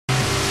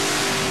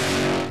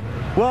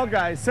Well,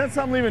 guys, since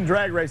I'm leaving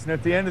drag racing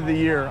at the end of the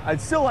year, I'd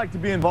still like to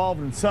be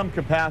involved in some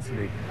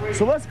capacity.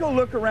 So let's go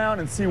look around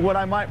and see what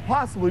I might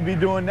possibly be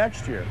doing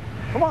next year.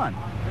 Come on.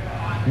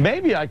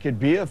 Maybe I could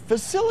be a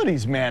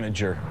facilities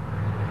manager.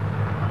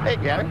 Hey,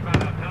 Gary.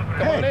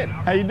 Come on in.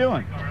 How you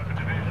doing?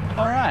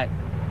 All right.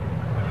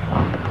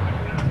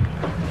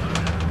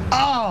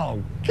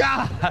 Oh,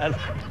 God.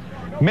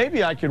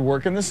 Maybe I could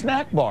work in the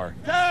snack bar.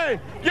 Hey,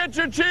 get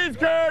your cheese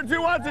curds.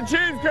 Who wants a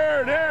cheese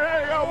curd?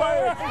 Here you go,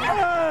 buddy. Hey,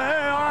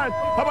 all right.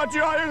 How about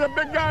you? Here's a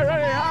big guy.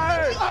 Ready?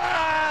 Hey,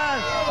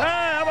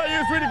 how about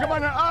you, sweetie? Come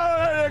on now.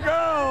 Oh, there you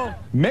go.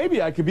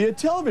 Maybe I could be a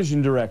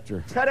television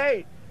director. Cut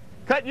 8.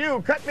 Cut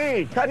you. Cut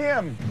me. Cut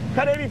him.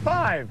 Cut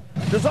 85.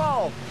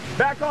 Dissolve.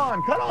 Back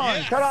on. Cut on.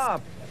 Yes. Cut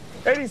off.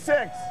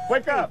 86.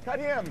 Wake up. Cut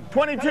him.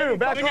 22.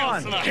 Back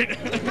on.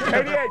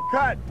 88.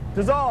 Cut.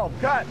 Dissolve.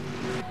 Cut.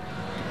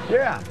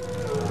 Yeah,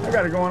 I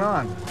got it going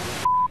on.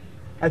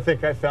 I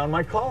think I found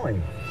my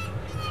calling.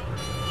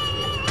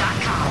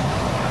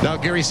 Now,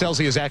 Gary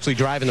Scelzi is actually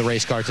driving the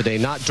race car today,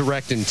 not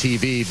directing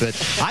TV, but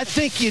I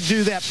think you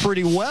do that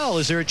pretty well.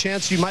 Is there a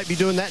chance you might be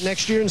doing that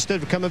next year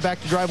instead of coming back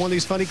to drive one of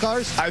these funny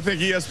cars? I think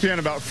ESPN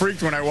about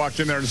freaked when I walked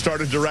in there and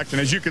started directing,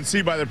 as you can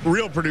see by the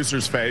real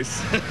producer's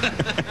face.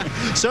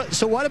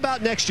 So what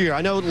about next year?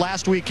 I know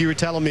last week you were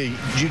telling me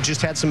you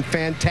just had some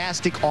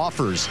fantastic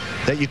offers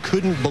that you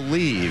couldn't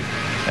believe.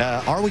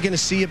 Are we going to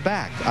see you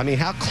back? I mean,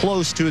 how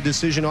close to a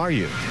decision are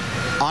you?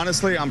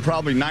 Honestly, I'm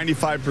probably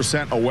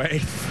 95% away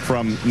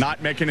from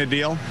not making a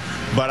deal,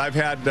 but I've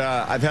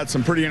had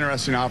some pretty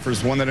interesting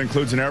offers. One that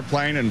includes an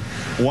airplane and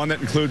one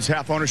that includes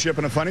half ownership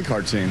in a funny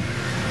car team.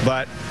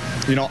 But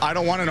you know, I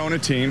don't want to own a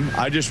team.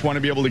 I just want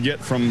to be able to get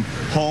from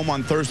home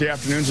on Thursday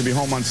afternoons and be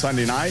home on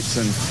Sunday nights.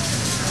 And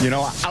you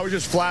know, I was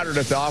just flattered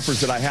at the offers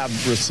that I have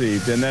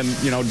received. And then,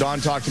 you know, Don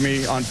talked to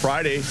me on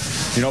Friday,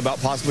 you know, about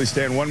possibly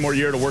staying one more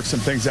year to work some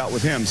things out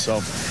with him. So,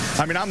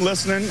 I mean, I'm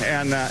listening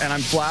and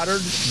I'm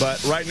flattered,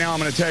 but right now I'm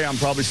going to tell you I'm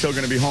probably still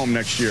going to be home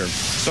next year.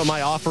 So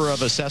my offer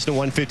of a Cessna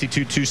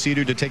 152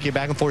 two-seater to take you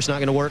back and forth is not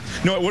going to work?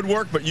 No, it would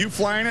work, but you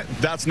flying it,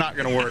 that's not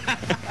going to work.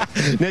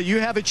 Now, you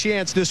have a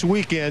chance this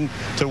weekend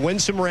to win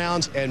some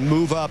rounds and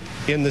move up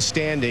in the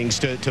standings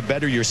to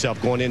better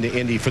yourself going into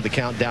Indy for the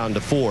countdown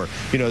to 4.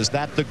 You know, is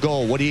that the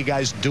goal? What are you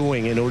guys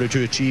doing in order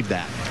to achieve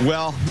that?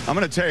 Well, I'm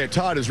going to tell you,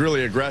 Todd is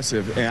really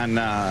aggressive, and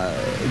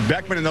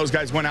Beckman and those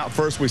guys went out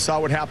first. We saw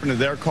what happened to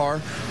their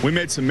car. We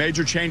made some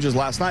major changes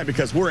last night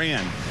because we're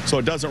in, so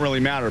it doesn't really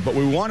matter. But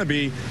we want to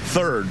be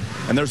third,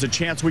 and there's a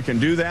chance we can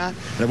do that.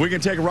 And if we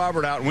can take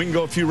Robert out and we can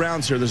go a few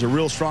rounds here, there's a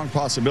real strong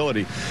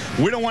possibility.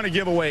 We don't want to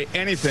give away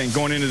anything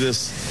going into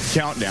this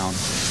countdown.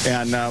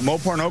 And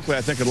Mopar and Oakley,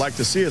 I think, would like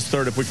to see us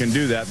third if we can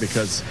do that,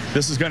 because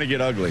this is going to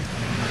get ugly.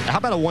 How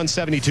about a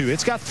 172?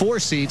 It's got 4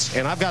 seats,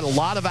 and I've got a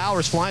lot of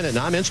hours flying it, and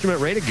I'm instrument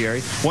rated,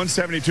 Gary.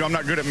 172, I'm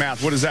not good at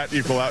math. What does that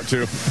equal out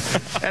to?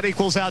 That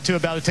equals out to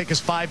about, it'll take us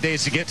 5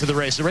 days to get to the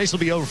race. The race will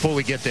be over before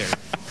we get there.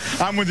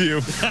 I'm with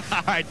you.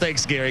 All right,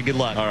 thanks, Gary. Good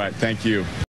luck. All right, thank you.